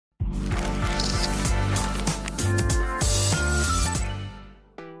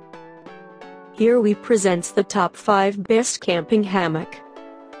Here we presents the top 5 best camping hammock.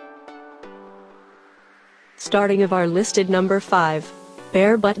 Starting of our listed number 5.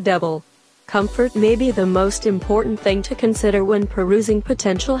 Bare Butt Double. Comfort may be the most important thing to consider when perusing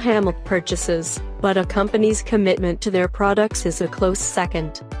potential hammock purchases, but a company's commitment to their products is a close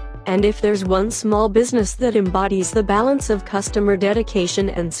second. And if there's one small business that embodies the balance of customer dedication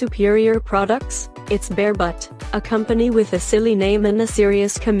and superior products, it's Bare Butt, a company with a silly name and a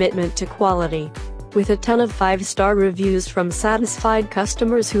serious commitment to quality. With a ton of 5-star reviews from satisfied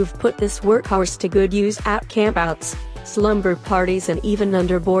customers who've put this workhorse to good use at campouts, slumber parties and even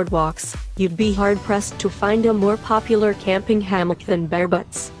under boardwalks, you'd be hard-pressed to find a more popular camping hammock than Bare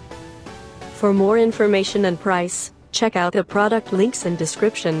Butt's. For more information and price, check out the product links and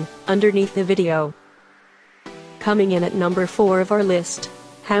description underneath the video. Coming in at number 4 of our list,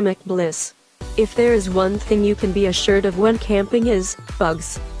 Hammock Bliss. If there is one thing you can be assured of when camping is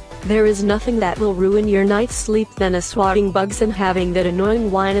bugs. There is nothing that will ruin your night's sleep than a swatting bugs and having that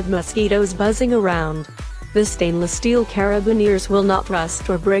annoying whine of mosquitoes buzzing around. The stainless steel carabiners will not rust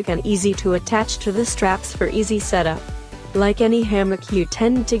or break and easy to attach to the straps for easy setup. Like any hammock, you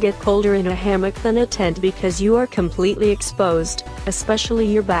tend to get colder in a hammock than a tent because you are completely exposed, especially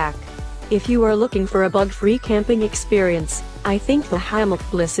your back. If you are looking for a bug-free camping experience, I think the Hammock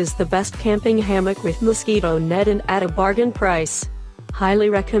Bliss is the best camping hammock with mosquito net and at a bargain price. Highly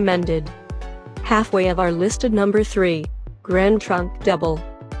recommended. Halfway of our listed number 3. Grand Trunk Double.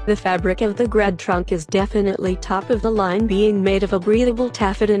 The fabric of the Grand Trunk is definitely top of the line, being made of a breathable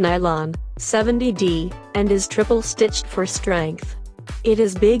taffeta nylon, 70D, and is triple stitched for strength. It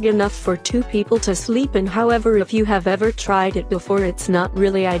is big enough for 2 people to sleep in, however if you have ever tried it before it's not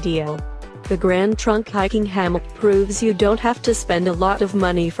really ideal. The Grand Trunk hiking hammock proves you don't have to spend a lot of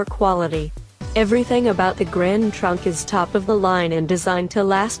money for quality. Everything about the Grand Trunk is top of the line and designed to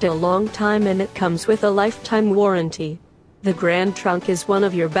last a long time, and it comes with a lifetime warranty. The Grand Trunk is one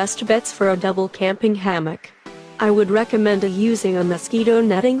of your best bets for a double camping hammock. I would recommend using a mosquito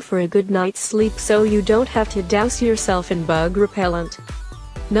netting for a good night's sleep so you don't have to douse yourself in bug repellent.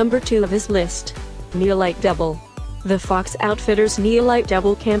 Number 2 of his list. Neolite Double. The Fox Outfitters Neolite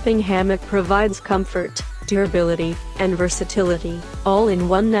Double Camping Hammock provides comfort, durability, and versatility, all in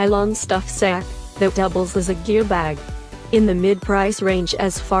one nylon stuff sack that doubles as a gear bag. In the mid-price range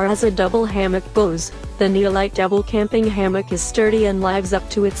as far as a double hammock goes, the Neolite Double Camping Hammock is sturdy and lives up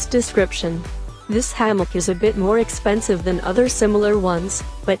to its description. This hammock is a bit more expensive than other similar ones,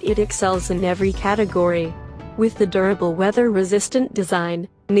 but it excels in every category. With the durable weather-resistant design,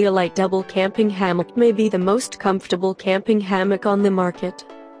 Neolite Double Camping Hammock may be the most comfortable camping hammock on the market.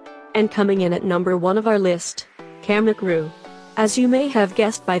 And coming in at number 1 of our list, Kammok Roo. As you may have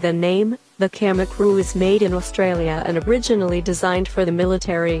guessed by the name, the Kammok Roo is made in Australia and originally designed for the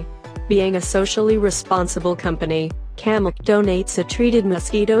military. Being a socially responsible company, Kammok donates a treated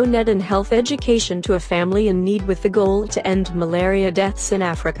mosquito net and health education to a family in need with the goal to end malaria deaths in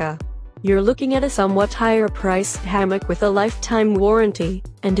Africa. You're looking at a somewhat higher priced hammock with a lifetime warranty,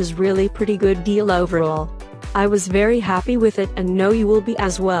 and is really pretty good deal overall. I was very happy with it and know you will be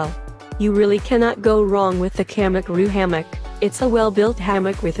as well. You really cannot go wrong with the Kammok Roo hammock. It's a well-built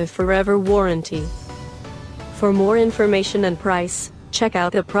hammock with a forever warranty. For more information and price, check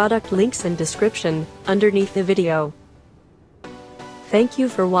out the product links and description underneath the video. Thank you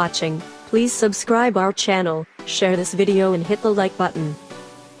for watching. Please subscribe our channel, share this video and hit the like button.